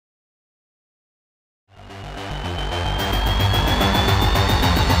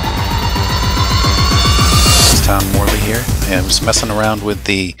I was messing around with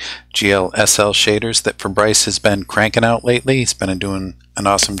the GLSL shaders that Bryce has been cranking out lately. He's been doing an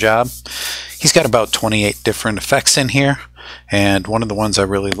awesome job. He's got about 28 different effects in here, and one of the ones I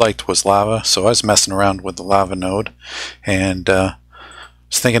really liked was lava, so I was messing around with the lava node and was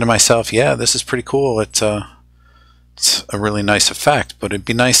thinking to myself, yeah, this is pretty cool. It's a really nice effect, but it'd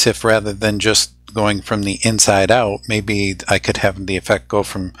be nice if rather than just going from the inside out, maybe I could have the effect go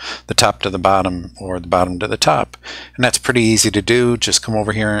from the top to the bottom or the bottom to the top. And that's pretty easy to do. Just come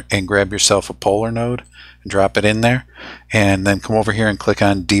over here and grab yourself a polar node and drop it in there, and then come over here and click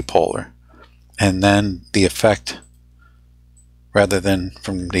on DePolar, and then the effect, rather than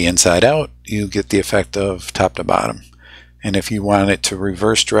from the inside out, you get the effect of top to bottom. And if you want it to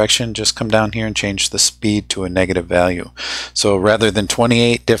reverse direction, just come down here and change the speed to a negative value. So rather than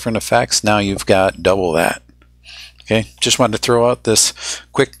 28 different effects, now you've got double that. Okay, just wanted to throw out this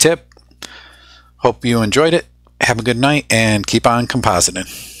quick tip. Hope you enjoyed it. Have a good night and keep on compositing.